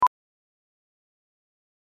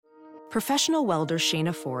Professional welder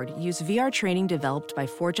Shayna Ford used VR training developed by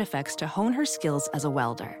ForgeFX to hone her skills as a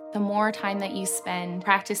welder. The more time that you spend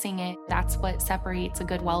practicing it, that's what separates a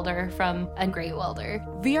good welder from a great welder.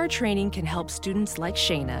 VR training can help students like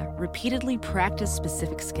Shayna repeatedly practice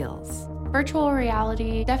specific skills. Virtual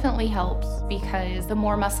reality definitely helps because the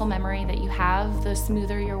more muscle memory that you have, the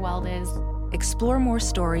smoother your weld is. Explore more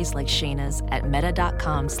stories like Shayna's at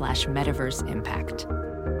meta.com/metaverseimpact.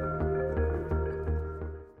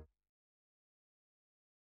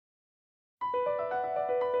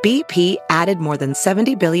 BP added more than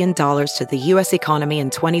 $70 billion to the U.S. economy in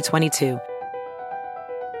 2022.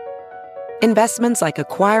 Investments like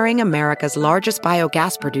acquiring America's largest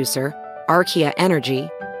biogas producer, Archaea Energy,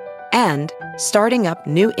 and starting up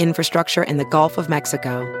new infrastructure in the Gulf of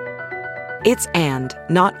Mexico. It's and,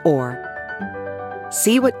 not or.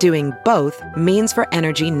 See what doing both means for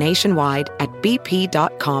energy nationwide at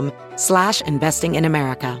bp.com/investing in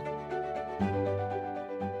America.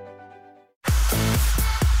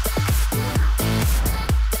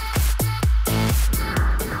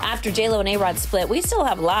 After J.Lo and A-Rod split, we still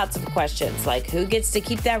have lots of questions, like who gets to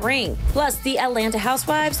keep that ring? Plus, the Atlanta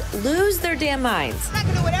Housewives lose their damn minds. I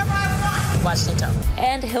can do whatever I want. Watch the tone.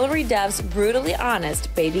 And Hillary Duff's brutally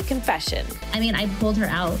honest baby confession. I mean, I pulled her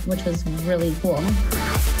out, which was really cool.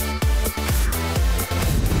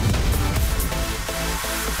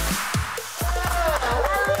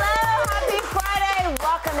 Hello, happy Friday.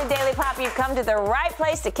 Welcome to Daily Pop. You've come to the right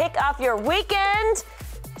place to kick off your weekend.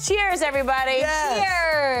 Cheers, everybody. Yes.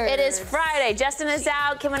 Cheers. It is Friday. Justin is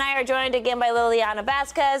out. Kim and I are joined again by Liliana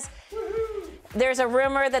Vasquez. There's a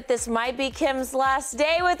rumor that this might be Kim's last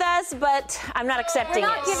day with us, but I'm not accepting we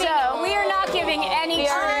are not giving any we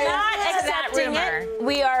are not truth to that accepting rumor. it.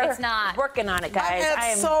 We are It's not. working on it, guys. I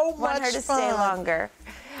had so want her much to fun. stay longer.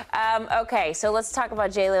 Okay, so let's talk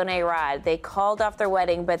about J.Lo and A-Rod. They called off their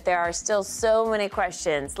wedding, but there are still so many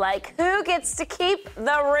questions, like who gets to keep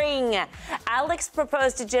the ring? Alex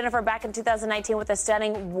proposed to Jennifer back in 2019 with a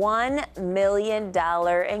stunning $1 million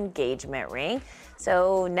engagement ring.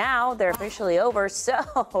 So now they're officially over. So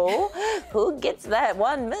who gets that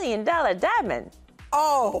 $1 million diamond?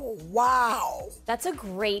 Oh, wow. That's a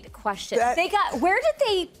great question. That- Where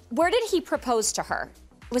did he propose to her?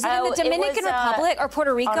 Was it in Oh, the Dominican Republic or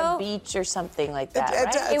Puerto Rico? On a beach or something like that,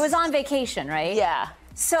 It- right? It was on vacation, right? Yeah.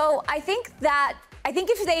 So I think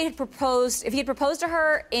if he had proposed to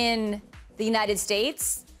her in the United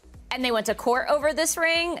States and they went to court over this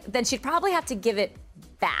ring, then she'd probably have to give it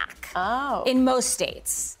back. Oh. In most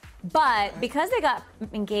states. But because they got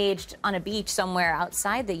engaged on a beach somewhere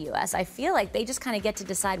outside the U.S., I feel like they just kind of get to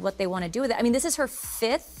decide what they want to do with it. I mean, this is her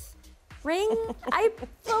 5th ring, I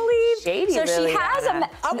believe. Shady, so really, she has Anna.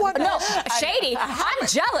 I wonder- no, shady. I'm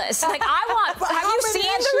jealous. Like I want. But Have how you many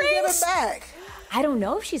seen has the she given rings? back? I don't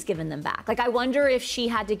know if she's given them back. Like, I wonder if she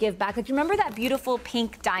had to give back. Like, you remember that beautiful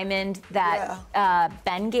pink diamond that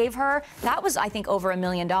Ben gave her? That was, I think, over $1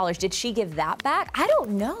 million. Did she give that back? I don't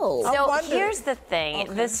know. I So wonder. here's the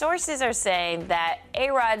thing. The sources are saying that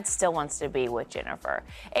A-Rod still wants to be with Jennifer.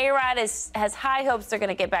 A-Rod has high hopes they're going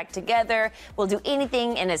to get back together, will do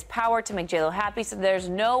anything in his power to make J.Lo happy, so there's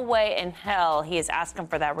no way in hell he is asking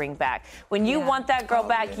for that ring back. When you want that girl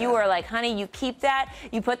back, you are like, honey, you keep that,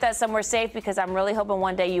 you put that somewhere safe because I'm really hoping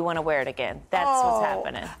one day you want to wear it again. That's what's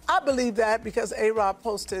happening. I believe that because A-Rod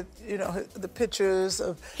posted, the pictures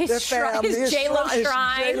of their family. His J-Lo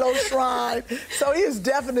shrine. J-Lo shrine. So he is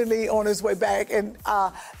definitely on his way back. And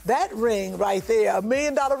that ring right there, $1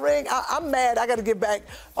 million ring, I'm mad. I got to give back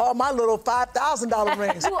all my little $5,000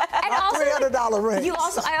 rings. And also, $300 rings.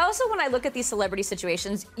 I also, when I look at these celebrity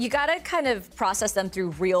situations, you got to kind of process them through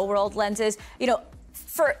real world lenses.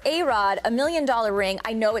 For A-Rod, $1 million ring,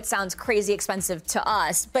 I know it sounds crazy expensive to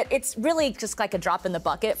us, but it's really just like a drop in the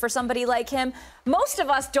bucket for somebody like him. Most of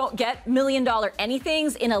us don't get $1 million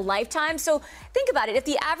anythings in a lifetime. So think about it. If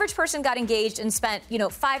the average person got engaged and spent,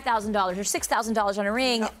 $5,000 or $6,000 on a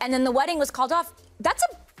ring, and then the wedding was called off, that's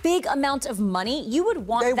a big amount of money. You would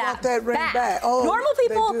want They that want that ring back. Oh, Normal they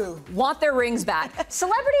people do. want their rings back.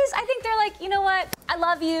 Celebrities, I think they're like, you know what? I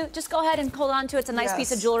love you. Just go ahead and hold on to it. It's a nice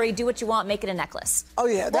piece of jewelry. Do what you want. Make it a necklace. Oh,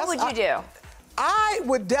 yeah. What would you do? I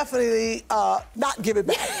would definitely not give it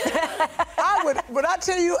back. When I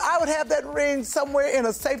tell you, I would have that ring somewhere in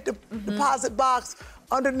a safe deposit box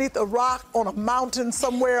underneath a rock on a mountain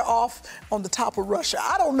somewhere off on the top of Russia.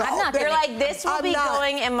 I don't know. I'm not You're like, this will be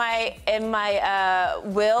going in my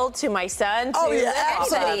will to my son. Oh, yeah,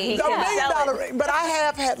 absolutely. absolutely. $1 million ring. But I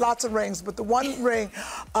have had lots of rings. But the one ring,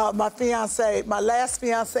 my last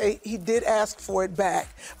fiance, he did ask for it back.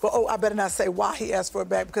 But, I better not say why he asked for it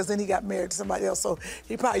back, because then he got married to somebody else. So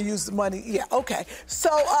he probably used the money. Yeah, okay. So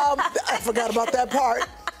I forgot about that part.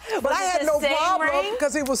 But I had no problem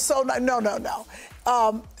because he was so nice. No.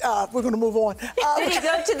 We're going to move on. Did he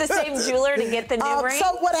go to the same jeweler to get the new ring?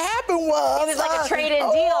 So what happened was... It was like a trade-in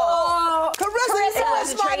deal. Carissa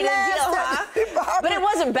was a trade-in deal, huh? But it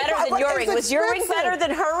wasn't better than your ring. Was your ring better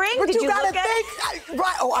than her ring? But Did you look at it?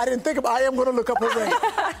 Right. Oh, I didn't think about it. I am going to look up her ring.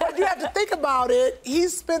 But you have to think about it. He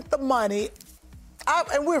spent the money...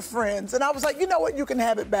 and we're friends. And I was like, you know what? You can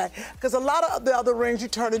have it back. Because a lot of the other rings you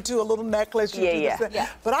turn into a little necklace. Yeah.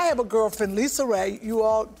 But I have a girlfriend, Lisa Ray. You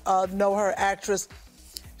all know her, actress.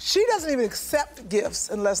 She doesn't even accept gifts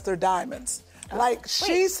unless they're diamonds.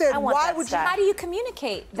 She said, why would you... How do you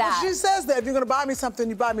communicate that? Well, she says that if you're going to buy me something,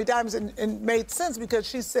 you buy me diamonds. And it made sense because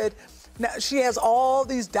she said... Now, she has all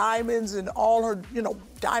these diamonds and all her,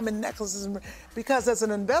 diamond necklaces. Because as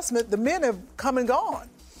an investment, the men have come and gone.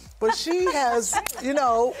 But she has,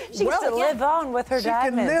 she can live on with her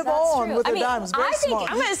diamonds. She can live on with her diamonds. Very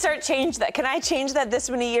smart. I'm going to change that. Can I change that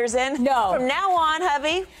this many years in? No. From now on,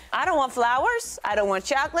 hubby, I don't want flowers. I don't want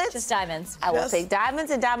chocolates. Just diamonds. I will take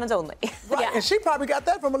diamonds and diamonds only. Right. Yeah. And she probably got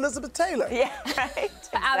that from Elizabeth Taylor. Yeah, right.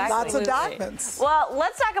 Lots of diamonds. Well,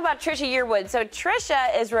 let's talk about Trisha Yearwood. So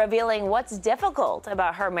Trisha is revealing what's difficult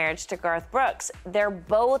about her marriage to Garth Brooks. They're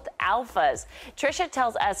both alphas. Trisha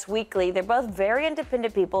tells Us Weekly they're both very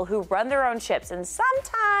independent people who run their own ships, and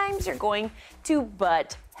sometimes you're going to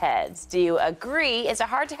butt heads. Do you agree? Is it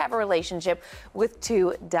hard to have a relationship with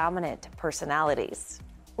two dominant personalities?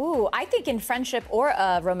 Ooh, I think in friendship or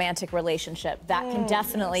a romantic relationship, that can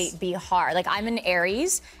definitely be hard. Like, I'm an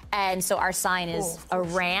Aries, and so our sign is a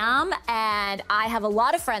ram, and I have a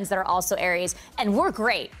lot of friends that are also Aries, and we're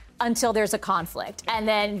great until there's a conflict. And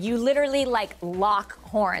then you literally lock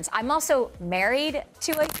horns. I'm also married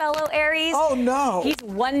to a fellow Aries. Oh, no. He's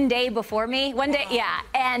one day before me. One day, yeah.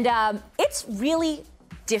 And it's really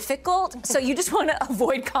difficult. So you just want to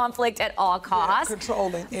avoid conflict at all costs. Yeah,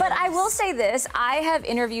 controlling. But I will say this. I have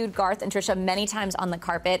interviewed Garth and Trisha many times on the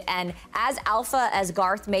carpet. And as alpha as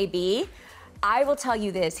Garth may be, I will tell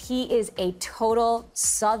you this, he is a total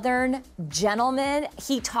Southern gentleman.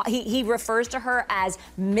 He refers to her as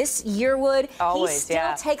Miss Yearwood. Always, he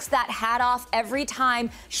still takes that hat off every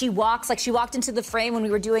time she walks. Like, she walked into the frame when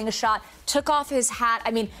we were doing a shot, took off his hat.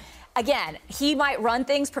 I mean, again, he might run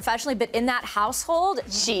things professionally, but in that household,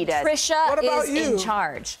 she does. Trisha is in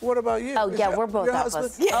charge. What about you? Oh, yeah, we're both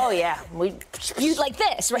alphas. Yeah. Oh, yeah. You like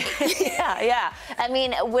this, right? Yeah. I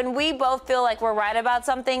mean, when we both feel like we're right about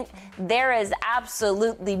something, there is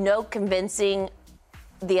absolutely no convincing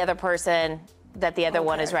the other person that the other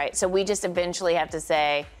one is right. So we just eventually have to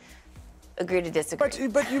say, agree to disagree.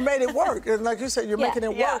 But you made it work. And like you said, you're making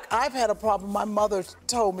it work. I've had a problem. My mother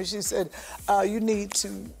told me, she said, you need to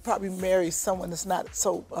probably marry someone that's not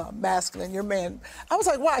so masculine. Your man. I was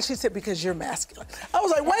like, why? She said, because you're masculine. I was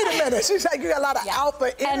like, wait a minute. She's like, you got a lot of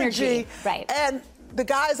alpha energy. Right. And the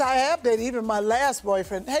guys I have dated, even my last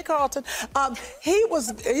boyfriend, hey, Carlton,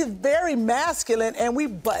 he's very masculine, and we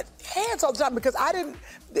butt heads all the time because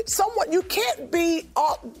you can't be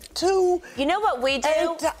too... You know what we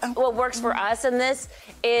do? What works for us in this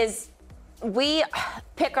is we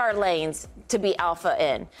pick our lanes to be alpha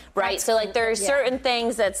in, right? So, there are certain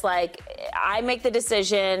things that's like, I make the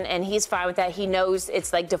decision and he's fine with that. He knows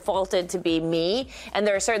it's defaulted to be me. And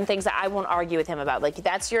there are certain things that I won't argue with him about. Like,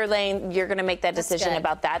 that's your lane. You're going to make that decision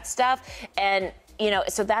about that stuff. And,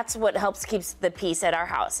 so that's what helps keeps the peace at our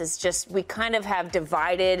house. It's just, we kind of have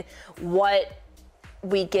divided what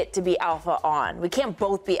we get to be alpha on. We can't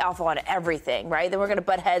both be alpha on everything, right? Then we're going to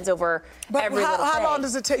butt heads over every little thing. How long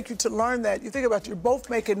does it take you to learn that? You think about you're both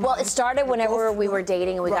making... Well, it started whenever we were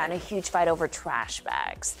dating and we got in a huge fight over trash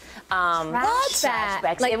bags. Trash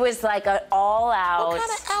bags. It was like an all-out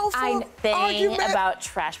thing about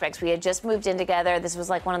trash bags. We had just moved in together. This was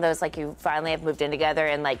one of those, you finally have moved in together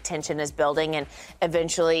and tension is building and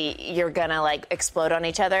eventually you're going to explode on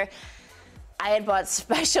each other. I had bought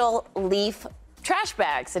special leaf trash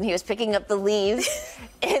bags, and he was picking up the leaves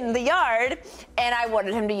in the yard, and I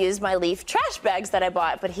wanted him to use my leaf trash bags that I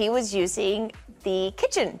bought, but he was using the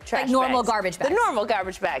kitchen trash bags. normal garbage bags. The normal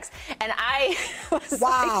garbage bags. And I was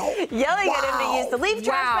Wow. yelling at him to use the leaf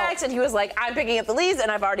trash Wow. bags, and he was like, I'm picking up the leaves, and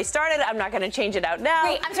I've already started. I'm not going to change it out now.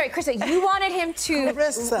 Wait, I'm sorry, Krista. You wanted him to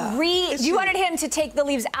Carissa, you wanted him to take the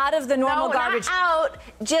leaves out of the normal no, garbage. not out.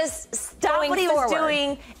 Just stop Going what he forward. was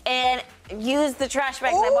doing and use the trash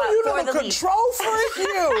bags I Oh, bought you for little the leaves. control freak,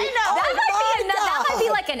 you. That might be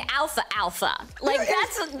like an alpha. Like There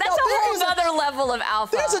that's is- a no, whole there is a- other level of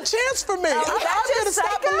alpha. There's a chance for me. I'm that's going to just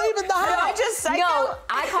stop psycho? believing the hype. I just psycho? No,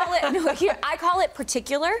 I call it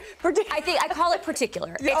particular. I call it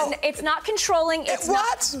particular. It's not controlling. It's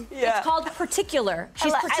what? Not, Yeah. It's called particular.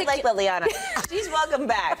 She's I like Liliana. She's welcome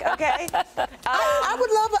back, okay? I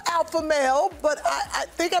would love an alpha male, but I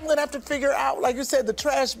think I'm going to have to figure out, like you said, the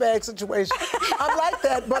trash bag situation. I'm like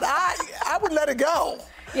that, but I would let it go.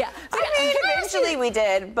 Yeah. I mean, eventually we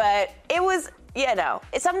did, but it was,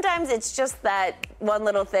 sometimes it's just that one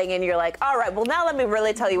little thing, and you're like, all right, well, now let me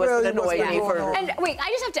really tell you what's Really, going to what's annoy me going for. on? And wait, I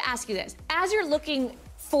just have to ask you this: as you're looking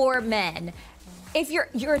for men, if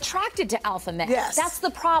you're attracted to alpha men, Yes. that's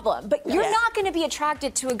the problem. But you're Yes. not going to be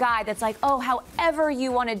attracted to a guy that's like, oh, however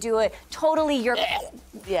you want to do it, totally your.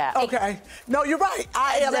 Yeah. Okay. No, you're right.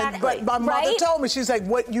 I am. Exactly. But my mother Right? told me, she's like,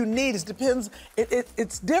 what you need depends.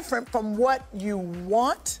 It's different from what you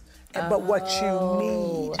want, but what you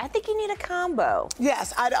need. I think you need a combo.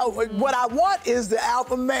 Yes, what I want is the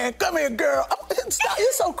alpha man. Come here, girl. Stop,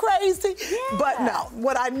 you're so crazy. But no,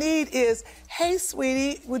 what I need is, hey,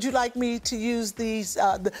 sweetie, would you like me to use these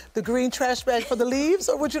the green trash bag for the leaves,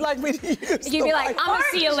 or would you like me to use? You'd be like, I'm gonna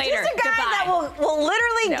see you later. Just a guy Goodbye. that will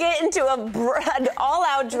literally get into an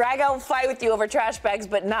all-out, drag-out fight with you over trash bags,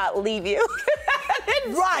 but not leave you.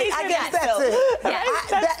 Right, I guess that's still. it. Yeah.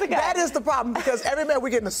 That's the guy. That is the problem, because every man we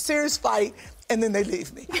get in a serious fight and then they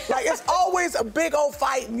leave me. Like, it's always a big old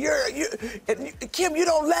fight, and Kim, you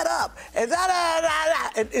don't let up, and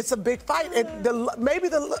and it's a big fight, and maybe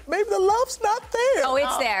the love's not there. Oh,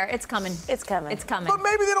 it's there. It's coming. It's coming. It's coming. But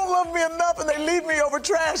maybe they don't love me enough, and they leave me over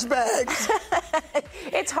trash bags.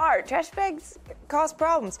 It's hard. Trash bags cause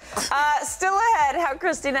problems. Still ahead, how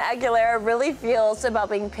Christina Aguilera really feels about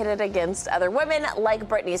being pitted against other women like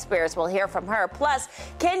Britney Spears. We'll hear from her. Plus,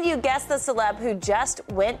 can you guess the celeb who just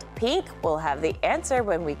went pink? We'll have the answer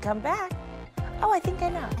when we come back. Oh, I think I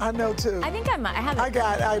know. I know, too. I think I might. I have it.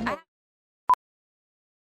 I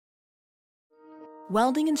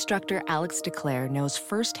Welding instructor Alex DeClaire knows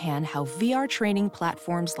firsthand how VR training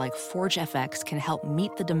platforms like ForgeFX can help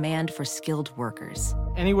meet the demand for skilled workers.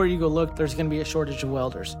 Anywhere you go look, there's going to be a shortage of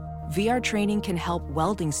welders. VR training can help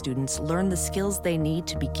welding students learn the skills they need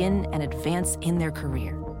to begin and advance in their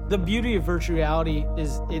career. The beauty of virtual reality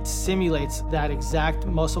is it simulates that exact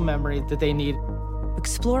muscle memory that they need.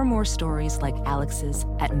 Explore more stories like Alex's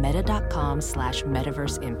at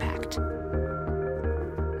meta.com/metaverseimpact.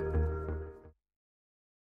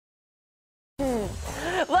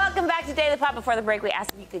 Welcome back to Daily Pop. Before the break, we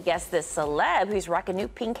asked if you could guess this celeb who's rocking new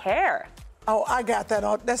pink hair. Oh, I got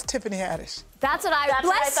that. That's Tiffany Haddish. That's what I. That's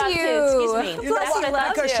what I bless thought you. too. Excuse me. You know That's what I why?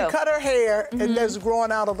 thought Because she too. cut her hair and it's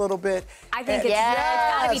growing out a little bit. I think And- it's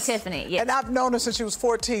got to be Yes. Tiffany. Yeah. And I've known her since she was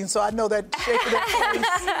 14, so I know that shape of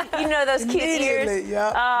that face. You know those cute ears? Immediately,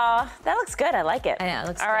 yeah. That looks good. I like it. I know, it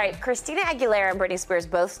looks All good. right, Christina Aguilera and Britney Spears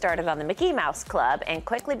both started on the Mickey Mouse Club and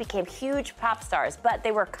quickly became huge pop stars, but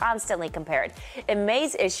they were constantly compared. In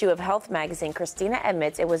May's issue of Health magazine, Christina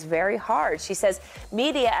admits it was very hard. She says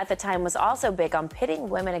media at the time was also big on pitting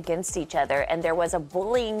women against each other, and there was a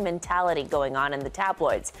bullying mentality going on in the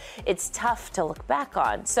tabloids. It's tough to look back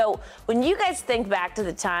on. So when you guys think back to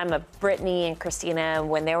the time of Britney and Christina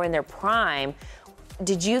when they were in their prime,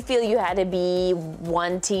 did you feel you had to be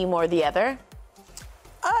one team or the other?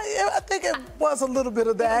 I think it was a little bit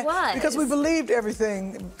of that. It was. Because we believed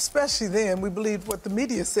everything, especially then. We believed what the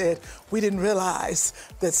media said. We didn't realize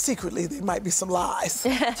that secretly there might be some lies.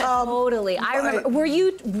 Totally. I remember. Right.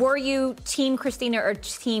 Were you Team Christina or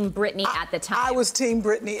Team Britney at the time? I was Team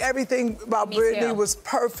Britney. Everything about Me Britney too. was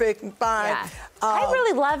perfect and fine. Yeah. I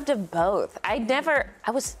really loved them both. I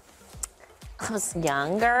was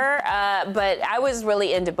younger, but I was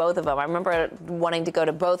really into both of them. I remember wanting to go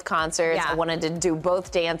to both concerts. Yeah. I wanted to do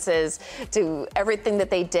both dances, do everything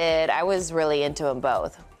that they did. I was really into them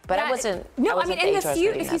both. but I wasn't. No, I mean, in the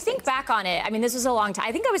feud, if you think back on it, I mean, this was a long time.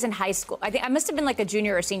 I think I was in high school. I must have been like a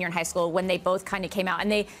junior or senior in high school when they both kind of came out.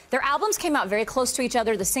 And their albums came out very close to each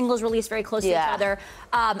other. The singles released very close to each other.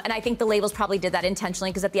 And I think the labels probably did that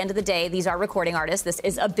intentionally because at the end of the day, these are recording artists. This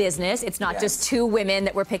is a business. It's not just two women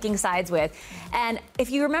that we're picking sides with. And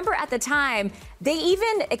if you remember at the time, they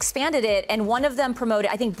even expanded it, and one of them promoted,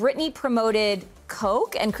 I think Britney promoted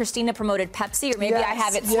Coke and Christina promoted Pepsi, or maybe I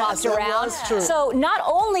have it swapped around. So not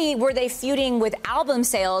only were they feuding with album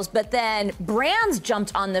sales, but then brands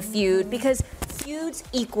jumped on the feud because feuds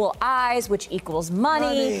equal eyes, which equals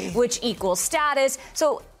money, which equals status.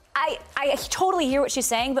 So I totally hear what she's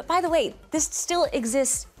saying, but by the way, this still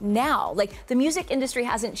exists now. Like, the music industry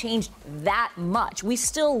hasn't changed that much. We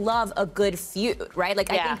still love a good feud, right?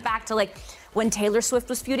 Like, I think back to, like, when Taylor Swift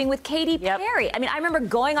was feuding with Katy Perry. I mean, I remember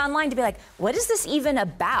going online to be like, what is this even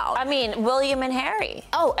about? I mean, William and Harry.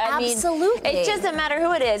 Oh, absolutely. It doesn't matter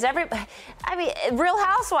who it is. Real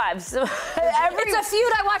Housewives. It's a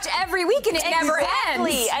feud I watch every week, and it never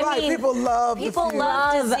ends. I mean, people love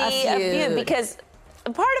to see a feud because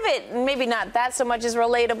part of it, maybe not that so much is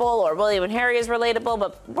relatable, or William and Harry is relatable,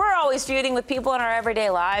 but we're always feuding with people in our everyday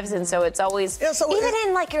lives, and so it's always, even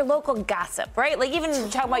in like your local gossip, right? Like even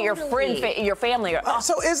talking about your friend, your family.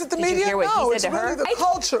 So is it the media? No, it's really the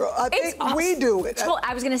culture. I think we do it. Well,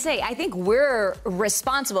 I was going to say, I think we're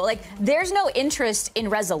responsible. Like, there's no interest in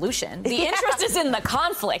resolution. The interest is in the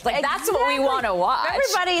conflict. Like, that's what we want to watch.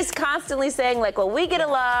 Everybody's constantly saying, like, well, we get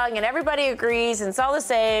along, and everybody agrees, and it's all the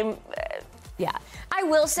same. Yeah. I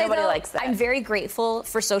will say, nobody though, likes that. I'm very grateful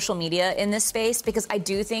for social media in this space because I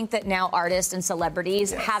do think that now artists and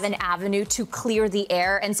celebrities have an avenue to clear the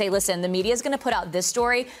air and say, listen, the media is going to put out this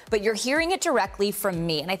story, but you're hearing it directly from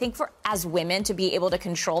me. And I think as women to be able to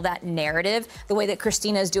control that narrative, the way that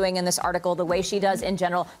Christina is doing in this article, the way she does in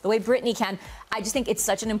general, the way Britney can, I just think it's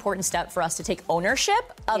such an important step for us to take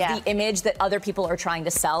ownership of the image that other people are trying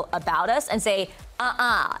to sell about us and say,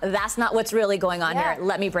 that's not what's really going on here.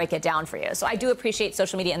 Let me break it down for you. So I do appreciate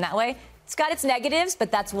social media in that way. It's got its negatives,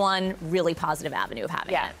 but that's one really positive avenue of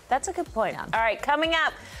having it. That's a good point. All right, coming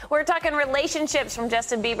up, we're talking relationships, from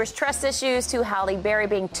Justin Bieber's trust issues to Halle Berry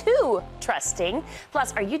being too trusting.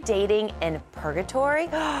 Plus, are you dating in purgatory?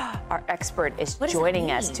 Our expert is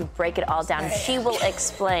joining us to break it all down. She will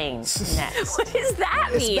explain next. What does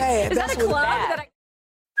that mean? Bad. Is that a club that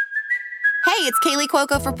Hey, it's Kaylee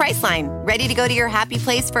Cuoco for Priceline. Ready to go to your happy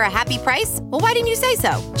place for a happy price? Well, why didn't you say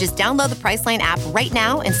so? Just download the Priceline app right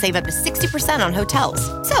now and save up to 60% on hotels.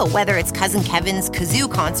 So whether it's Cousin Kevin's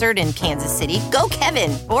Kazoo Concert in Kansas City, go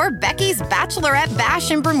Kevin, or Becky's Bachelorette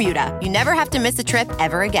Bash in Bermuda, you never have to miss a trip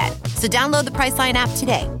ever again. So download the Priceline app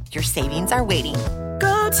today. Your savings are waiting.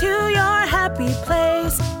 Go to your happy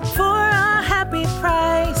place for a happy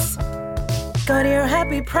price. Go to your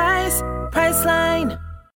happy price, Priceline.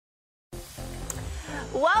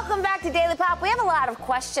 Welcome back to Daily Pop. We have a lot of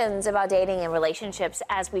questions about dating and relationships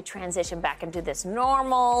as we transition back into this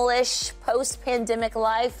normal-ish post-pandemic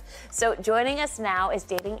life. So joining us now is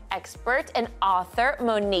dating expert and author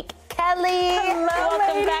Monique Kelly. Hello,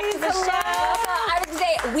 welcome back to the show. I would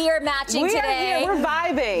say we are matching today. Are here. We're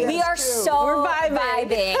vibing. We are so We're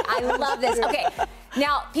vibing. I love this. Okay.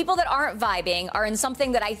 Now, people that aren't vibing are in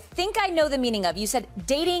something that I think I know the meaning of. You said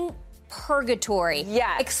dating purgatory.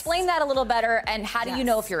 Yes. Explain that a little better, and how do you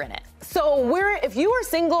know if you're in it? So if you are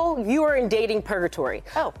single, you are in dating purgatory.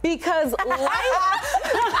 Oh. Because life...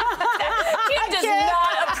 He does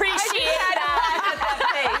not appreciate that.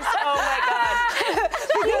 Oh, my God.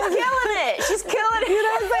 She's killing it. She's killing it. You know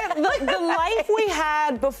what I'm saying? The life we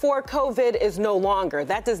had before COVID is no longer.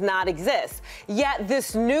 That does not exist. Yet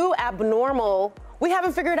this new abnormal... we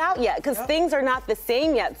haven't figured out yet because things are not the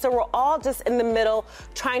same yet. So we're all just in the middle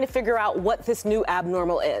trying to figure out what this new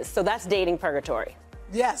abnormal is. So that's dating purgatory.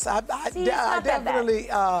 Yes, I definitely.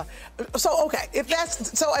 If I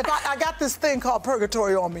got this thing called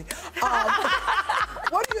purgatory on me,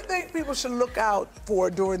 what do you think people should look out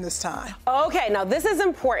for during this time? Okay, now this is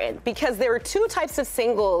important because there were two types of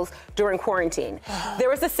singles during quarantine. There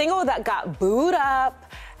was a single that got booed up,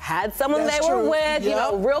 had someone they were with, you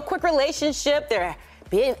know, real quick relationship. They're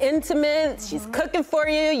being intimate, she's cooking for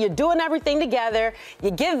you, you're doing everything together,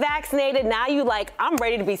 you get vaccinated, now you like, I'm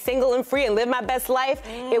ready to be single and free and live my best life.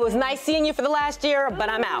 It was nice seeing you for the last year, but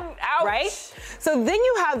I'm out, right? So then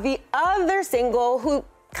you have the other single who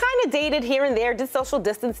kind of dated here and there, did social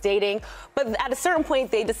distance dating, but at a certain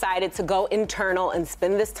point they decided to go internal and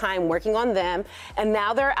spend this time working on them, and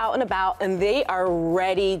now they're out and about and they are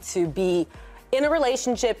ready to be in a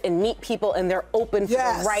relationship and meet people and they're open for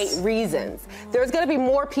the right reasons. There's going to be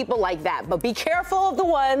more people like that, but be careful of the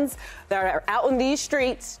ones that are out in these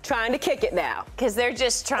streets trying to kick it now. Because they're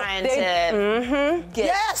just trying to get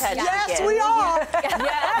Yes, we are. That's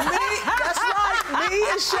right. Me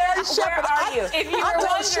and Sherry Shepherd. Where are you? If you were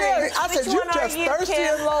wondering, Sherry, I said, you just thirsty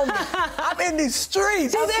Kim? and lonely. I'm in these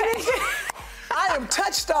streets. I am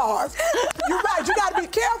touch-starved. You're right. You got to be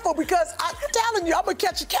careful because I'm telling you, I'm going to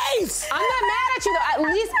catch a case. I'm not mad at you, though.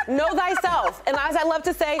 At least know thyself. And as I love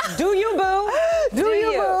to say, do you, boo? Do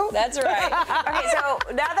you, boo? That's right. Okay, so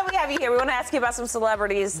now that we have you here, we want to ask you about some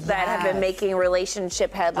celebrities that have been making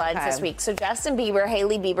relationship headlines this week. So Justin Bieber,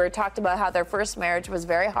 Hailey Bieber talked about how their first marriage was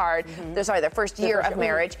very hard. Their first year of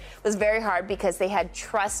marriage was very hard because they had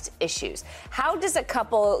trust issues. How does a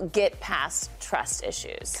couple get past trust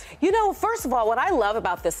issues? You know, first of all, what I love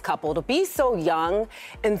about this couple, to be so young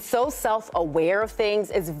and so self-aware of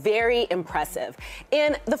things is very impressive.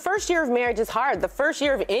 And the first year of marriage is hard. The first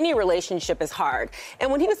year of any relationship is hard.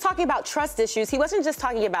 And when he was talking about trust issues, he wasn't just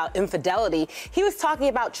talking about infidelity. He was talking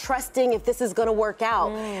about trusting if this is going to work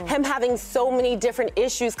out. Him having so many different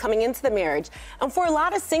issues coming into the marriage. And for a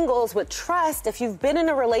lot of singles with trust, if you've been in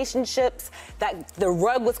a relationship that the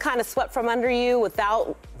rug was kind of swept from under you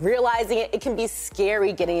without realizing it, it can be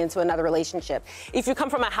scary getting into another relationship. If you come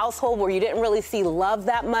from a household where you didn't really see love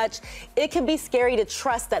that much, it can be scary to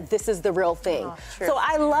trust that this is the real thing. So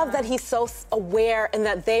I love that he's so aware and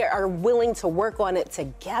that they are willing to work on it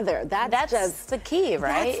together. That's just the key,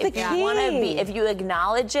 right? That's the key. If you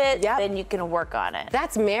acknowledge it, then you can work on it.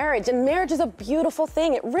 That's marriage, and marriage is a beautiful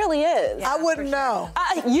thing. It really is. I wouldn't know.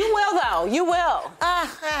 You will, though. You will.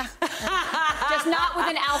 Just not with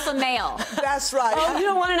an alpha male. That's right. Oh, you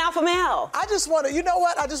don't want an alpha male. I just want to, you know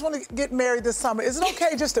what? I just want to get married this summer. Is it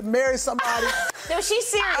okay just to marry somebody? No, she's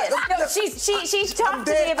serious. She talked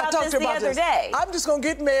to me about this the other day. I'm just going to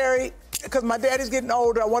get married because my daddy's getting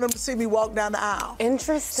older. I want him to see me walk down the aisle.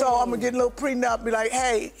 Interesting. So I'm going to get a little prenup, be like,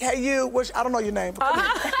 hey, you, I don't know your name.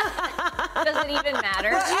 Doesn't even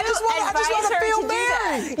matter. Well, I just want to feel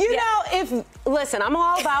married. You know, listen, I'm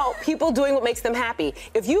all about people doing what makes them happy.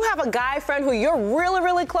 If you have a guy friend who you're really,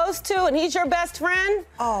 really close to and he's your best friend,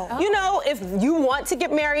 you know, if you want to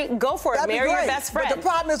get married, go for it. That'd Marry be great. your best friend. But the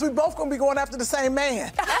problem is we both going to be going after the same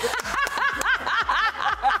man.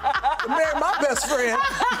 Marry my best friend.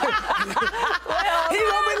 He's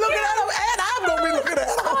going to be looking at him and I'm going to be looking at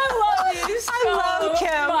him. I love you so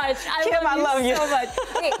Kim. much. I love you so much.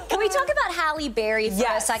 Okay, can we talk about Halle Berry for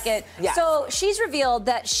a second? Yes. So she's revealed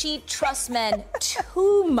that she trusts men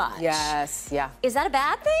too much. Yes, yeah. Is that a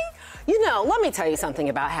bad thing? You know, let me tell you something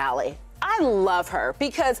about Halle. I love her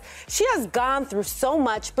because she has gone through so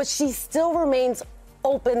much, but she still remains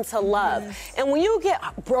open to love. And when you get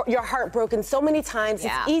your heart broken so many times,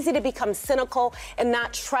 it's easy to become cynical and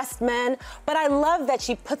not trust men. But I love that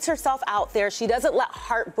she puts herself out there. She doesn't let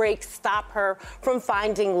heartbreak stop her from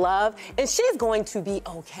finding love. And she's going to be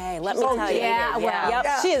okay. Let me tell you.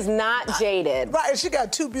 She is not jaded. Right, and she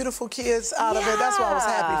got 2 beautiful kids out of it. That's why I was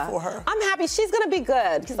happy for her. I'm happy she's going to be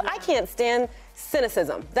good because I can't stand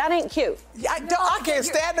cynicism. That ain't cute. I can't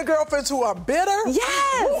stand the girlfriends who are bitter.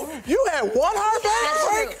 Yes. You had one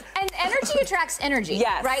heartbreak. And energy attracts energy.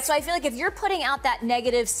 Yes. Right? So I feel like if you're putting out that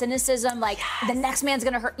negative cynicism, like the next man's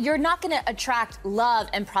going to hurt, you're not going to attract love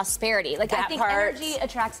and prosperity. Like I think energy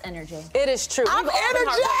attracts energy. It is true. I'm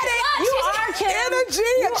energetic. You are, Kim.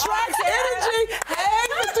 Energy attracts energy. Hey,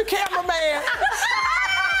 Mr. Cameraman.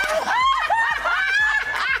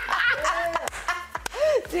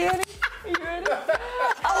 Danny, you ready?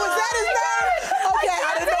 Oh, is that his name? Okay,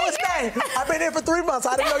 I didn't know his name. I've been here for 3 months.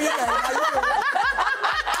 I didn't know your name. How you doing?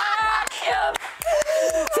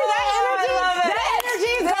 See, that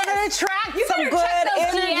energy is going to attract some good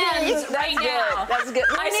energy. Right now. That's good.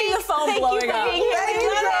 I see the phone blowing up. Thank you.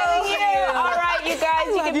 All right, you guys,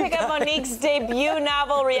 you can pick up Monique's debut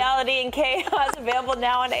novel, Reality and Chaos, available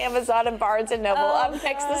now on Amazon and Barnes & Noble. Up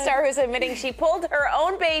next, the star who's admitting she pulled her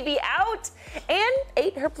own baby out and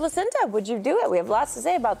ate her placenta. Would you do it? We have lots to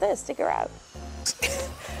say about this. Stick around.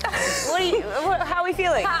 How are we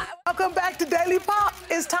feeling? Welcome back to Daily Pop.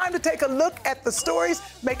 It's time to take a look at the stories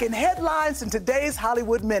making headlines in today's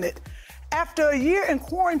Hollywood Minute. After a year in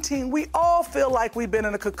quarantine, we all feel like we've been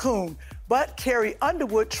in a cocoon. But Carrie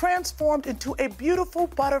Underwood transformed into a beautiful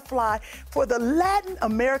butterfly for the Latin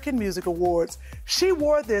American Music Awards. She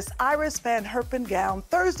wore this Iris Van Herpen gown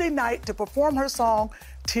Thursday night to perform her song,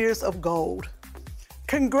 Tears of Gold.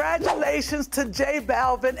 Congratulations to J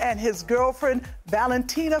Balvin and his girlfriend,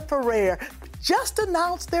 Valentina Ferrer. Just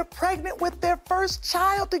announced they're pregnant with their first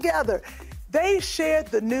child together. They shared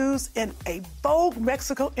the news in a Vogue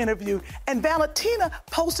Mexico interview, and Valentina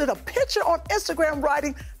posted a picture on Instagram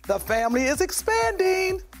writing, "The family is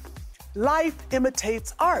expanding." Life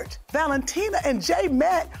imitates art. Valentina and Jay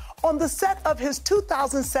met on the set of his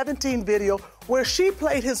 2017 video where she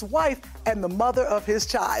played his wife and the mother of his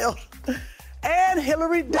child. And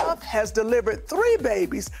Hilary Duff has delivered 3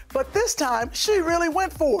 babies, but this time she really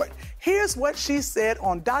went for it. Here's what she said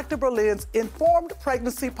on Dr. Berlin's Informed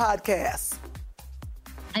Pregnancy podcast.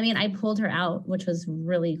 I mean, I pulled her out, which was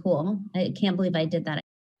really cool. I can't believe I did that.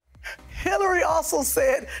 Hilary also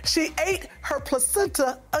said she ate her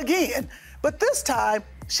placenta again, but this time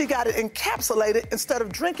she got it encapsulated instead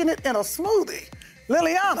of drinking it in a smoothie.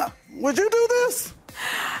 Liliana, would you do this?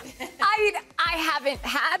 I haven't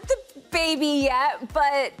had the baby yet,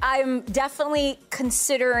 but I'm definitely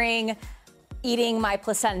considering eating my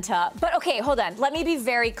placenta. But okay, hold on. Let me be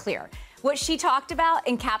very clear. What she talked about,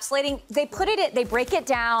 encapsulating, they break it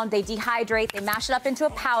down, they dehydrate, they mash it up into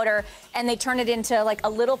a powder, and they turn it into like a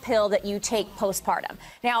little pill that you take postpartum.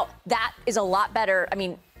 Now, that is a lot better,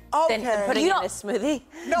 than putting it in a smoothie.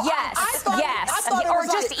 No, yes, I thought it or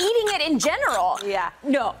was just like... eating it in general. Yeah.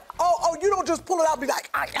 No. Oh, you don't just pull it out and be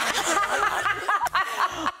like...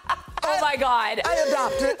 Oh my God. I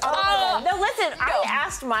adopted. No, listen, I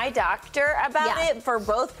asked my doctor about it for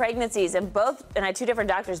both pregnancies, and I had 2 different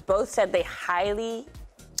doctors, both said they highly...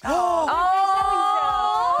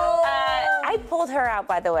 I pulled her out,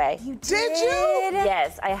 by the way. You did you?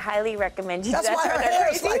 Yes, I highly recommend you. That's why her hair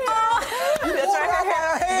is like that. That's right, her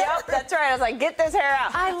hair. Yep, that's right. I was like, get this hair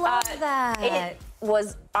out. I love that. It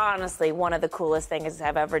was honestly one of the coolest things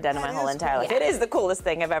I've ever done in my whole entire life. It is the coolest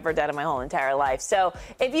thing I've ever done in my whole entire life. So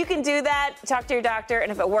if you can do that, talk to your doctor,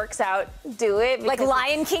 and if it works out, do it. Like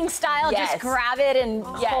Lion King style, just grab it and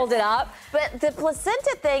hold it up. But the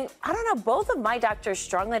placenta thing, I don't know, both of my doctors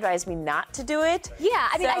strongly advised me not to do it. Yeah,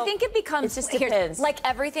 I mean, I think it becomes, it just depends. Like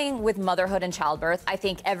everything with motherhood and childbirth, I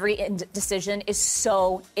think every decision is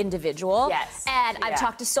so individual. Yes. And I've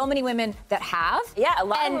talked to so many women that have. Yeah, a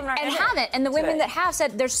lot of women and haven't. And the women that have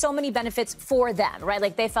said there's so many benefits for them, right?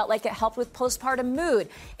 Like they felt like it helped with postpartum mood.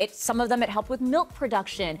 Some of them it helped with milk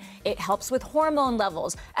production. It helps with hormone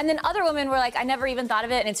levels. And then other women were like, I never even thought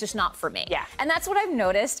of it, and it's just not for me. Yeah. And that's what I've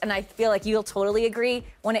noticed, and I feel like you'll totally agree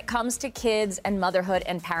when it comes to kids and motherhood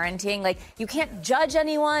and parenting. Like you can't judge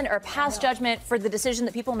anyone or pass judgment for the decision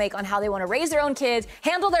that people make on how they want to raise their own kids,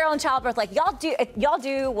 handle their own childbirth. Like y'all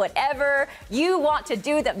do whatever you want to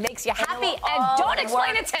do that makes you happy, and don't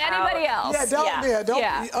explain it to anybody else. Don't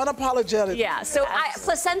be unapologetic. Yeah, so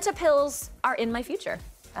placenta pills are in my future.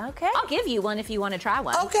 Okay. I'll give you one if you want to try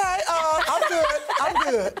one. Okay, I'm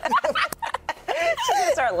good. She's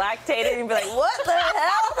gonna start lactating and be like, what the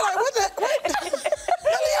hell? I'm like, what?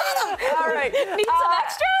 All right. Need some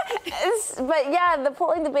extra? But yeah,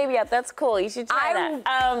 pulling the baby out, that's cool. You should try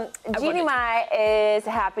that. Jeannie Mai is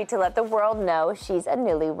happy to let the world know she's a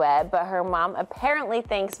newlywed, but her mom apparently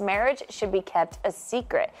thinks marriage should be kept a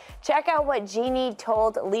secret. Check out what Jeannie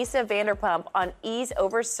told Lisa Vanderpump on E's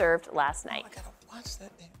Overserved last night. I gotta watch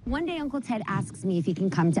that thing. One day, Uncle Ted asks me if he can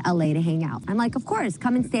come to LA to hang out. I'm like, of course,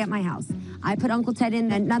 come and stay at my house. I put Uncle Ted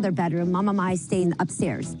in another bedroom. Mama Mai stayed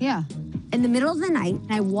upstairs. Yeah. In the middle of the night,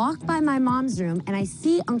 I walk by my mom's room and I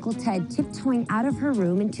see Uncle Ted tiptoeing out of her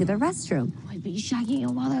room into the restroom. Wait, but you're shagging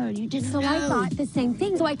your mother. You didn't know. So I thought the same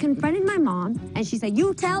thing. So I confronted my mom and she said,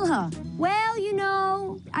 you tell her. Well, you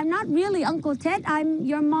know, I'm not really Uncle Ted. I'm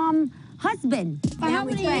your mom's husband. For how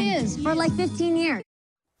many years? For like 15 years.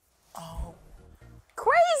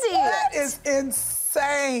 Crazy. That is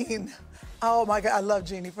insane. Oh my God, I love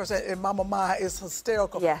Jeannie. First, and Mama Mai is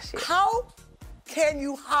hysterical. Yeah, she is. How can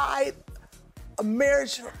you hide a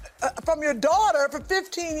marriage from your daughter for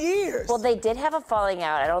 15 years? Well, they did have a falling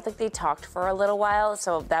out. I don't think they talked for a little while,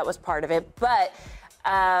 so that was part of it. But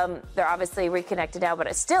they're obviously reconnected now.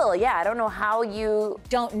 But still, I don't know how you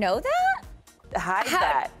don't know that. Hide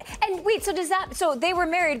that. And wait, so they were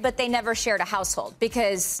married, but they never shared a household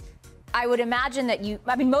because. I would imagine that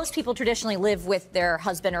most people traditionally live with their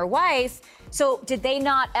husband or wife. So did they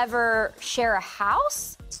not ever share a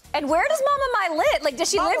house? And where does Mama Mai live? Like, does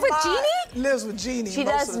she live with Jeannie? Lives with Jeannie. She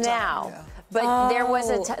most does of the now. Time, yeah. But there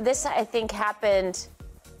was this I think happened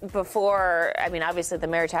before. I mean, obviously the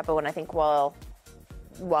marriage happened when I think while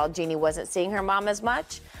Jeannie wasn't seeing her mom as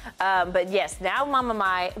much. But yes, now Mama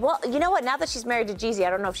Mai. Well, you know what? Now that she's married to Jeezy, I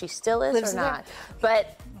don't know if she still is or not.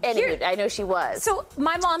 But. Anyway, I know she was. So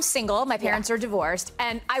my mom's single. My parents are divorced.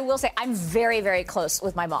 And I will say I'm very, very close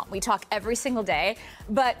with my mom. We talk every single day.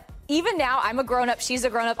 But even now, I'm a grown-up. She's a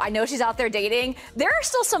grown-up. I know she's out there dating. There are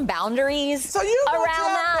still some boundaries so you around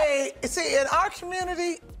that. See, in our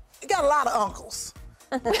community, you got a lot of uncles.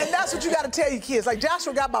 And that's what you got to tell your kids. Like,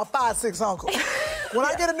 Joshua got about 5, 6 uncles. When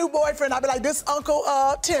I get a new boyfriend, I'll be like, this Uncle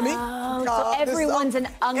Timmy. So everyone's an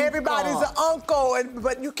uncle. Everybody's an uncle,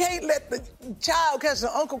 but you can't let the child catch an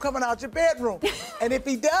uncle coming out your bedroom. And if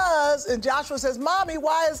he does, and Joshua says, Mommy,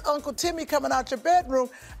 why is Uncle Timmy coming out your bedroom?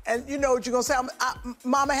 And you know what you're going to say,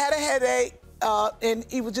 Mama had a headache. And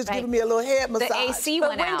he was just giving me a little head massage. The AC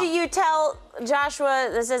went out. But when do you tell Joshua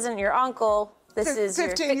this isn't your uncle? This is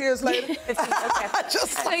 15 years later. 15, okay.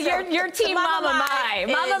 So you're team Mama Mai.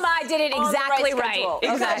 Mama Mai did it exactly right.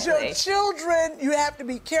 Because your children, you have to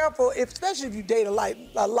be careful, especially if you date a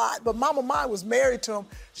lot. But Mama Mai was married to him.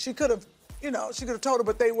 She could have, told her,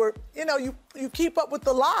 but they were, you keep up with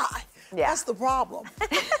the lie. Yeah. That's the problem.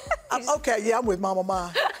 I'm with Mama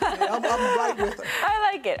Mai. Yeah, I'm right with her. I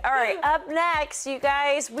like it. All right, up next, you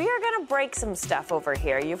guys, we are going to break some stuff over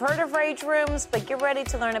here. You've heard of rage rooms, but get ready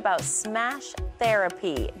to learn about smash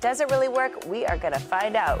therapy. Does it really work? We are going to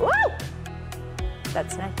find out. Woo!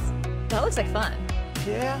 That's next. That looks like fun.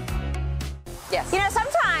 Yeah. Yes. You know,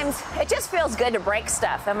 sometimes it just feels good to break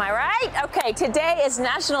stuff. Am I right? Okay, today is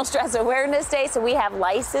National Stress Awareness Day, so we have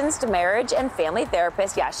licensed marriage and family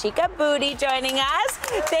therapist Yashika Booty joining us.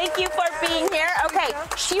 Thank you for being here. Okay,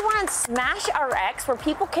 she runs Smash RX, where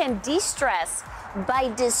people can de-stress by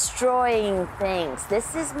destroying things.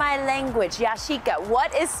 This is my language. Yashika,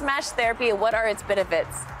 what is Smash Therapy and what are its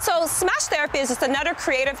benefits? So Smash Therapy is just another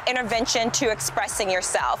creative intervention to expressing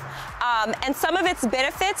yourself. And some of its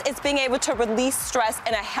benefits is being able to release stress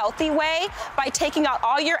in a healthy way by taking out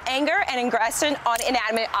all your anger and aggression on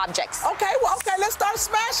inanimate objects. Okay, let's start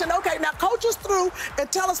smashing. Okay, now coach us through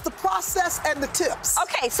and tell us the process and the tips.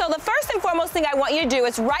 Okay, so the first and foremost thing I want you to do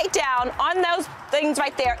is write down on those things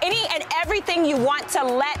right there any and everything you want to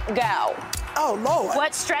let go. Oh, Lord.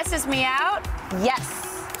 What stresses me out? Yes.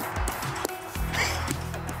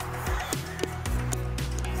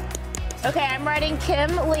 Okay, I'm writing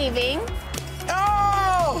Kim leaving.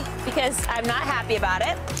 Oh! Because I'm not happy about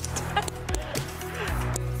it.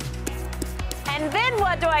 And then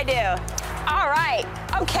what do I do? All right.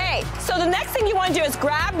 Okay. So the next thing you want to do is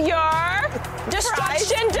grab your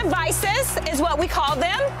destruction devices, is what we call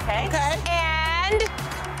them. Okay. And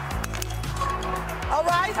all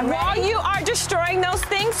right. While you are destroying those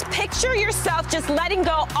things, picture yourself just letting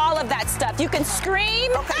go all of that stuff. You can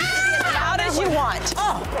scream as loud as you want.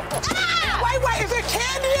 Oh. Wait, is there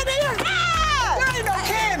candy in here? There ain't no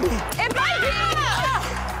candy. It might be.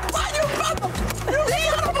 Why you son of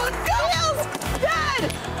a gun? Good.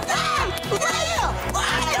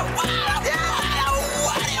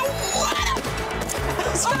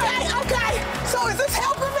 Okay. So is this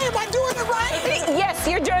helping me? Am I doing it right? Yes,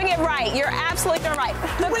 you're doing it right. You're absolutely right.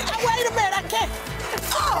 Wait a minute, I can't.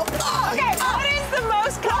 Okay, what is the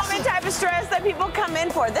most common type of stress that people come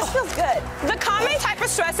in for? This feels good. The common type of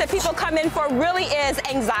stress that people come in for really is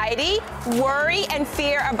anxiety, worry, and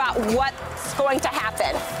fear about what's going to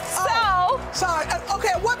happen. Sorry.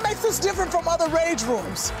 Okay, what makes this different from other rage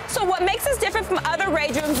rooms? So what makes us different from other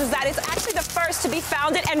rage rooms is that it's actually the first to be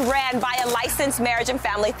founded and ran by a licensed marriage and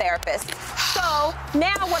family therapist. So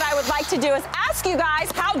now what I would like to do is ask you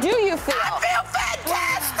guys, how do you feel? I feel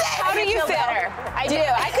fantastic. How do you feel? Better. I do.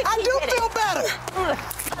 I do feel better.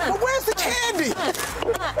 But where's the candy?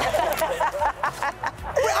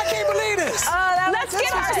 I can't believe this. Let's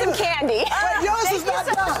give her some candy. Yours is not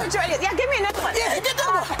done. Yeah, give me another one. Yeah, get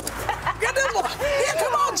that one. Get that one. Yeah,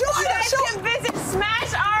 come on, join You us. guys can visit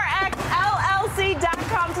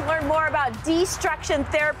SmashRxLLC.com to learn more about destruction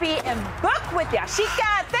therapy and book with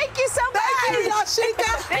Yashika. Thank you so much. Thank you,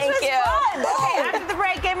 Yashika. This was fun. Okay, after the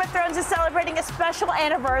break, Game of Thrones is celebrating a special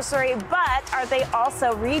anniversary, but are they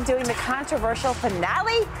also redoing the controversial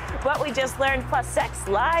finale? What we just learned, plus sex,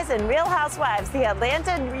 lies, and Real Housewives. The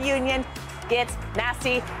Atlanta reunion gets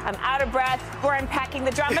nasty. I'm out of breath. We're unpacking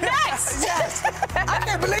the drama next. Yes. I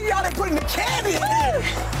can't believe y'all didn't put any candy in here.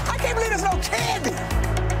 I can't believe there's no candy.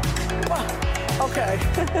 Okay.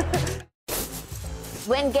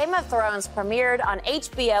 When Game of Thrones premiered on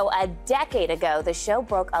HBO a decade ago, the show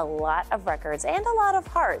broke a lot of records and a lot of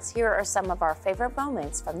hearts. Here are some of our favorite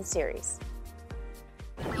moments from the series.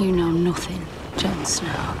 You know nothing, Jon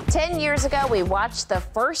Snow. 10 years ago, we watched the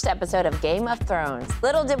first episode of Game of Thrones.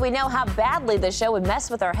 Little did we know how badly the show would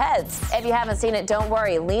mess with our heads. If you haven't seen it, don't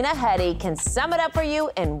worry. Lena Headey can sum it up for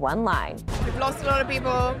you in one line. We've lost a lot of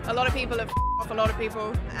people have off a lot of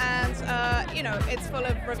people, and, it's full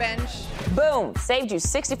of revenge. Boom! Saved you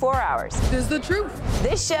 64 hours. This is the truth.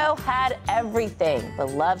 This show had everything.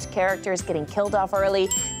 Beloved characters getting killed off early,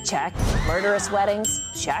 check. Murderous weddings,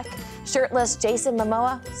 check. Shirtless Jason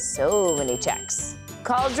Momoa, so many checks.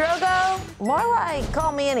 Call Drogo? More like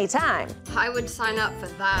call me anytime. I would sign up for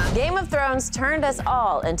that. Game of Thrones turned us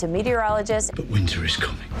all into meteorologists. But winter is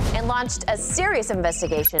coming. And launched a serious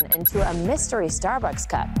investigation into a mystery Starbucks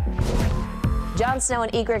cup. Jon Snow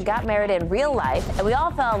and Ygritte got married in real life, and we all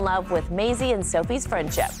fell in love with Maisie and Sophie's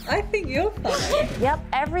friendship. I think you're funny. Yep,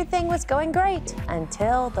 everything was going great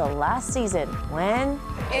until the last season, when...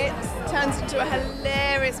 It turns into a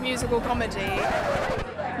hilarious musical comedy.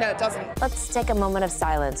 No, it doesn't. Let's take a moment of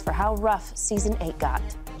silence for how rough season 8 got.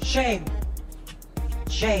 Shame.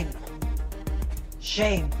 Shame.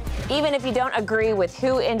 Shame. Even if you don't agree with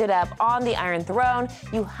who ended up on the Iron Throne,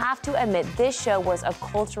 you have to admit this show was a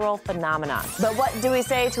cultural phenomenon. But what do we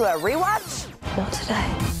say to a rewatch? Not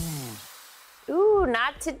today. Ooh,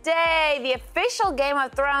 not today. The official Game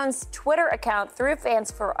of Thrones Twitter account threw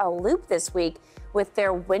fans for a loop this week with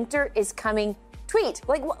their "Winter is Coming" tweet.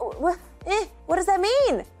 Like, what does that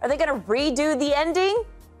mean? Are they going to redo the ending?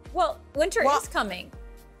 Well, winter is coming.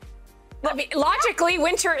 I mean, logically,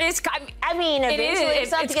 winter is coming. I mean, eventually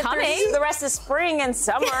it's coming. Through the rest of spring and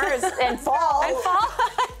summer and fall.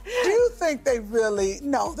 Do you think they really?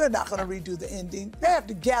 No, they're not going to redo the ending. They have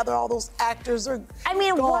to gather all those actors. I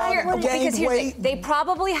mean, because they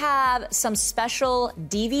probably have some special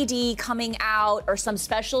DVD coming out or some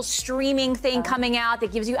special streaming thing coming out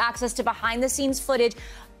that gives you access to behind-the-scenes footage.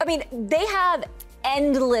 I mean, they have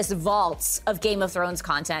endless vaults of Game of Thrones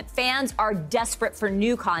content. Fans are desperate for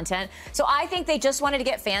new content. So I think they just wanted to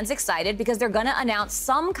get fans excited because they're going to announce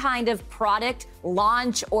some kind of product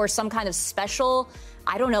launch or some kind of special,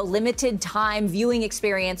 I don't know, limited time viewing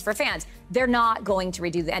experience for fans. They're not going to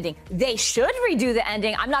redo the ending. They should redo the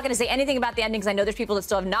ending. I'm not going to say anything about the ending because I know there's people that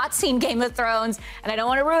still have not seen Game of Thrones, and I don't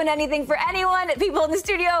want to ruin anything for anyone, people in the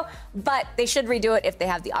studio, but they should redo it if they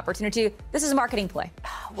have the opportunity. This is a marketing play.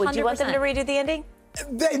 100%. Would you want them to redo the ending?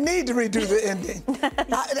 They need to redo the ending.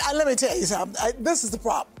 Let me tell you something. This is the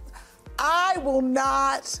problem. I will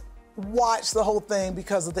not watch the whole thing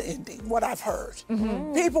because of the ending, what I've heard.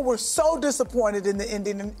 Mm-hmm. People were so disappointed in the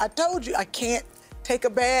ending, and I told you I can't take a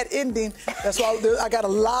bad ending. That's why I got a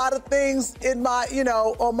lot of things in my,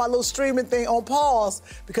 on my little streaming thing on pause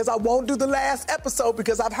because I won't do the last episode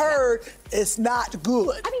because I've heard it's not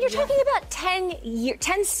good. I mean, you're talking about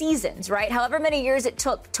 10 seasons, right? However many years it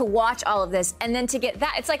took to watch all of this and then to get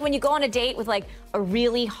that. It's like when you go on a date with like a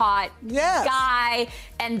really hot guy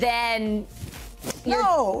and then...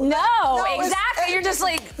 No, exactly. You're just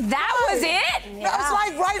like, that was it? Yeah. It's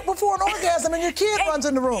like right before an orgasm and your kid runs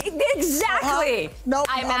in the room. Exactly. No,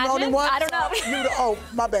 I I'm the only imagine. one. I don't know. Oh,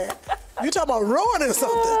 my bad. You talking about ruining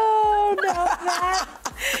something. Oh, no.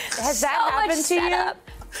 Has that happened to you?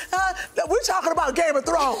 We're talking about Game of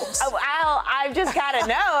Thrones. Oh, I've just got to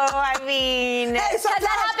know. I mean, has that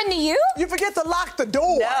happened to you? You forget to lock the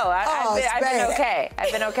door. No, I've been okay.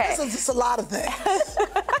 I've been okay. This is just a lot of things.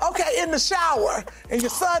 Okay, in the shower, and your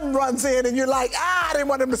son runs in, and you're like, I didn't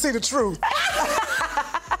want him to see the truth.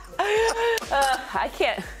 I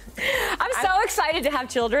can't. I'm so excited to have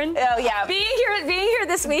children. Oh, yeah. Being here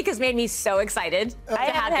this week has made me so excited. I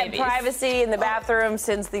haven't had privacy in the bathroom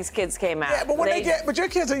since these kids came out. Yeah, but but your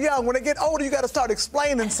kids are young. When they get older, you got to start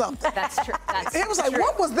explaining something. That's true. It was like,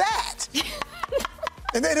 what was that?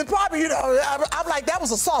 And then it probably, I'm like, that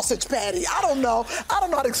was a sausage patty. I don't know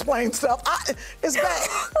how to explain stuff. It's bad.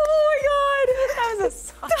 Oh, my God. That was a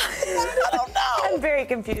sausage. I don't know. I'm very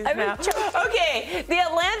confused now. Okay, the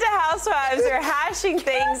Atlanta Housewives are hashing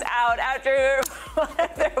things out after one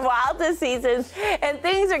of their wildest seasons, and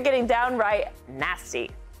things are getting downright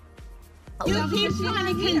nasty. You keep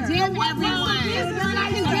trying to condemn everyone. You're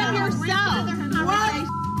not condemn yourself.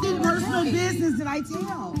 What personal business did I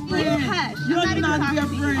tell? Hush. You're not your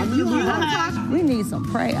friend. We need some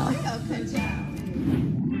prayer.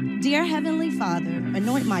 Dear Heavenly Father,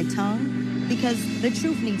 anoint my tongue because the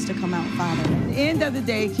truth needs to come out, Father. At the end of the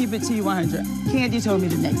day, keep it to you 100. Candy told me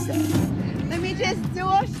the next day. Let me just do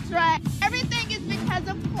a stretch. Everything is because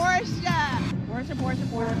of Portia. Portia.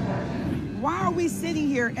 Why are we sitting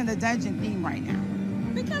here in the dungeon theme right now?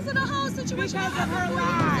 Because of the whole situation. Because of her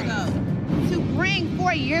lies. To bring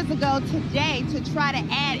 4 years ago today to try to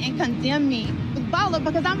add and condemn me with Bala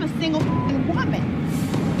because I'm a single woman.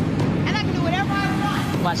 And I can do whatever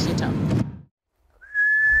I want. Watch your tongue.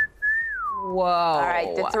 Whoa. All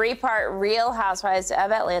right, the 3-part Real Housewives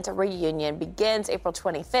of Atlanta reunion begins April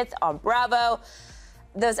 25th on Bravo.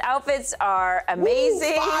 Those outfits are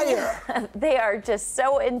amazing. Ooh, fire. They are just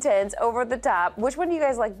so intense, over the top. Which one do you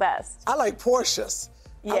guys like best? I like Portia's.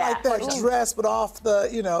 I like that dress, but off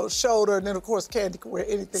the, shoulder, and then of course Candy can wear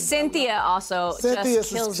anything. Cynthia also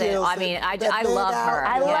just kills it. I mean, I love her.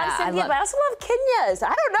 I love Cynthia, but I also love Kenya's.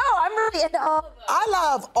 I don't know. I'm really into all of them. I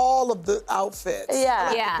love all of the outfits. Yeah.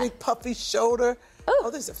 I like the big puffy shoulder.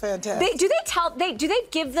 Oh, these are fantastic. Do they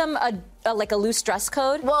give them a loose dress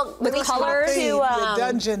code? Well, with colors? The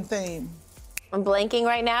dungeon theme. I'm blanking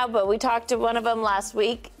right now, but we talked to one of them last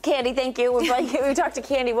week. Candy, thank you. We talked to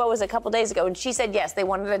Candy, a couple days ago, and she said yes, they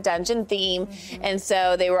wanted a dungeon theme, and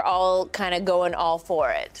so they were all kind of going all for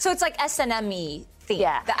it. So it's like S&M-y theme.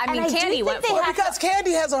 Yeah. Candy went for it. Because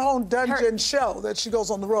Candy has her own dungeon show that she goes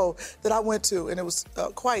on the road that I went to, and it was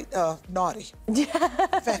quite naughty.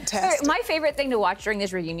 Fantastic. My favorite thing to watch during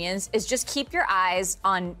these reunions is just keep your eyes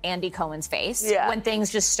on Andy Cohen's face when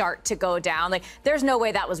things just start to go down. Like, there's no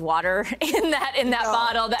way that was water in that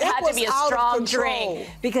bottle. That had to be a strong drink,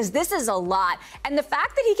 because this is a lot. And the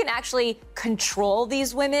fact that he can actually control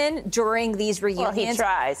these women during these reunions. Well, he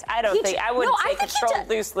tries. I wouldn't say control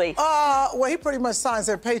loosely. Well, he pretty much signs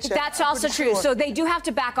their paycheck. That's also true. So they do have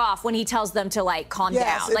to back off when he tells them to calm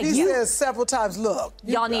down. Like, he says several times, look,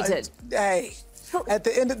 y'all need to. Hey, at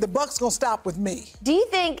the end, the buck's gonna stop with me. Do you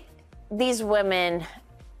think these women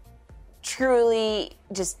truly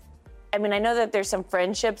just? I mean, I know that there's some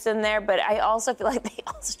friendships in there, but I also feel like they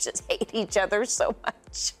also just hate each other so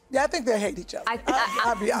much. Yeah, I think they hate each other.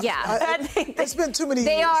 I'll be honest. Yeah. It's been too many years.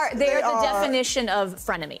 They are the definition of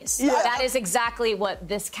frenemies. Yeah. That is exactly what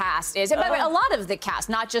this cast is. And by the way, a lot of the cast,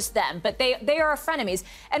 not just them, but they are frenemies.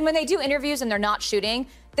 And when they do interviews and they're not shooting,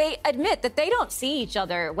 they admit that they don't see each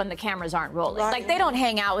other when the cameras aren't rolling. Right. Like, they don't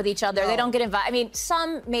hang out with each other. No. They don't get invited. I mean,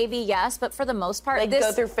 some maybe yes, but for the most part, they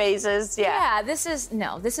go through phases. Yeah. This is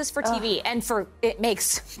for TV, and it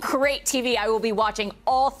makes great TV. I will be watching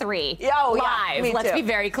all three live. Me Let's too. be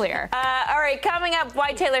very clear. All right, coming up,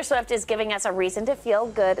 why Taylor Swift is giving us a reason to feel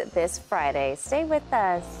good this Friday. Stay with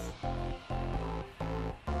us.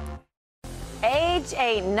 Age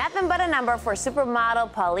ain't nothing but a number for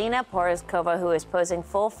supermodel Paulina Porizkova, who is posing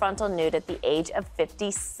full frontal nude at the age of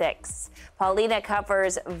 56. Paulina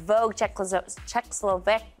covers Vogue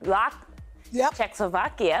Czechoslovakia,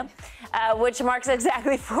 which marks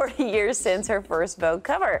exactly 40 years since her first Vogue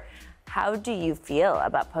cover. How do you feel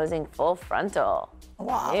about posing full frontal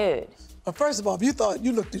nude? Well, first of all, if you thought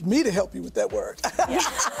you looked at me to help you with that word.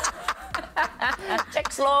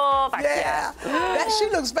 Czechoslovakia. Yeah, she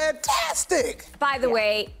looks fantastic. By the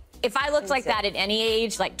way, if I looked like that at any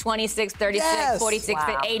age, like 26, 36, 46,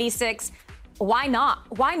 86, why not?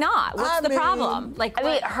 Why not? What's the problem?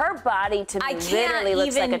 Her body to me literally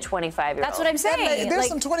looks like a 25-year-old. That's what I'm saying. There's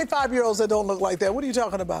some 25-year-olds that don't look like that. What are you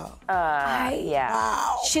talking about?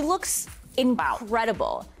 Wow. She looks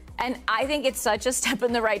incredible. And I think it's such a step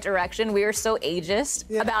in the right direction. We are so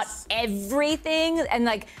ageist about everything. And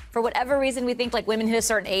for whatever reason, we think women hit a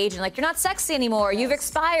certain age and you're not sexy anymore. You've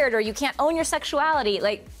expired, or you can't own your sexuality.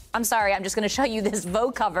 I'm sorry, I'm just going to show you this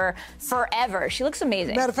Vogue cover forever. She looks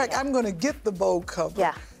amazing. Matter of fact, I'm going to get the Vogue cover.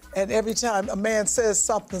 Yeah. And every time a man says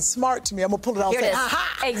something smart to me, I'm going to pull it out and say,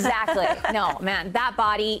 ha-ha! Exactly. No, man, that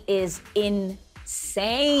body is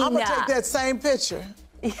insane. I'm going to take that same picture.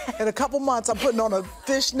 In a couple months, I'm putting on a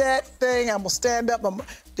fishnet thing. I'm going to stand up. I'm going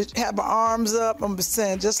to have my arms up. I'm going to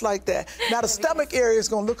stand just like that. Now, the stomach area is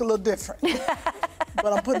going to look a little different.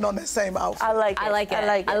 But I'm putting on that same outfit. I like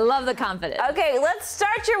it. I love the confidence. Okay, let's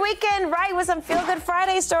start your weekend right with some Feel Good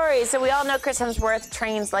Friday stories. So we all know Chris Hemsworth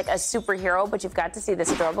trains like a superhero, but you've got to see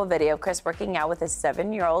this adorable video of Chris working out with his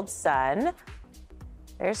 7-year-old son.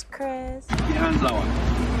 There's Chris. Keep your hands lower.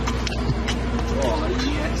 Oh,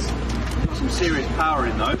 yes. Got some serious power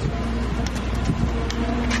in those.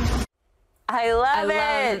 I love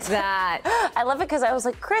that. I love it because I was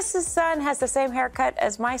like, Chris's son has the same haircut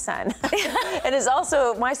as my son. And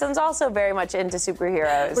my son's also very much into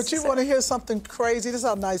superheroes. But you want to hear something crazy? This is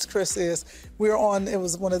how nice Chris is. It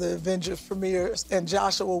was one of the Avengers premieres, and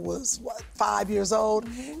Joshua was, 5 years old?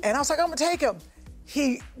 Mm-hmm. And I was like, I'm going to take him.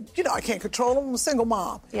 I can't control him. I'm a single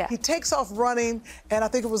mom. Yeah. He takes off running, and I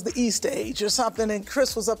think it was the E stage or something, and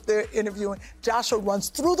Chris was up there interviewing. Joshua runs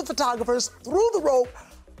through the photographers, through the rope,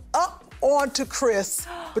 up onto Chris,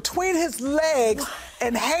 between his legs,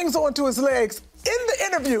 and hangs onto his legs in the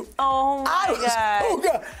interview. Oh, my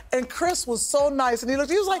God. And Chris was so nice, and he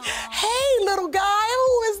was like, hey, little guy,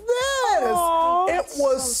 who is this? Aww, it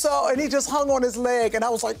was so, and he just hung on his leg, and I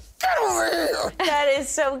was like, ah! get over here. That is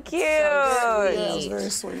so cute. Yeah, it was very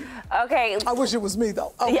sweet. Okay. I wish it was me,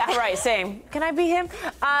 though. Oh. Yeah, right, same. Can I be him?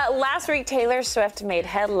 Last week, Taylor Swift made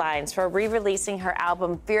headlines for re-releasing her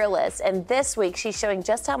album Fearless, and this week she's showing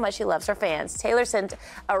just how much she loves her fans. Taylor sent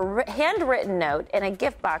a handwritten note in a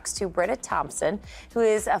gift box to Britta Thompson, who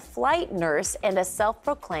is a flight nurse and a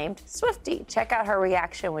self-proclaimed Swiftie. Check out her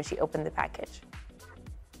reaction when she opened the package.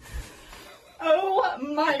 Oh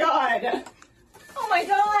my God. Oh my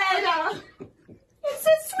God. It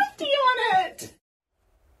says Swiftie on it.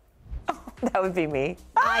 That would be me.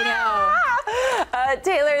 I know.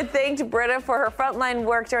 Taylor thanked Britta for her frontline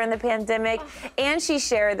work during the pandemic, and she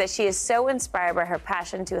shared that she is so inspired by her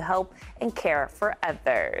passion to help and care for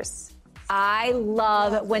others. I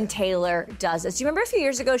love when Taylor does this. Do you remember a few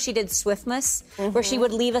years ago she did Swiftmas, where she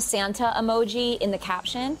would leave a Santa emoji in the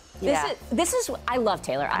caption? Yeah. This is I love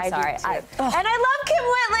Taylor. I'm sorry. And I love Kim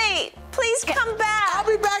Whitley. Please come back. I'll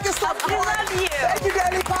be back at some point. We love you. Thank you,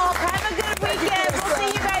 Daddy Pop. Have a good weekend. We'll see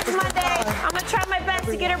you guys Monday. I'm going to try my best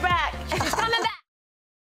to get her back.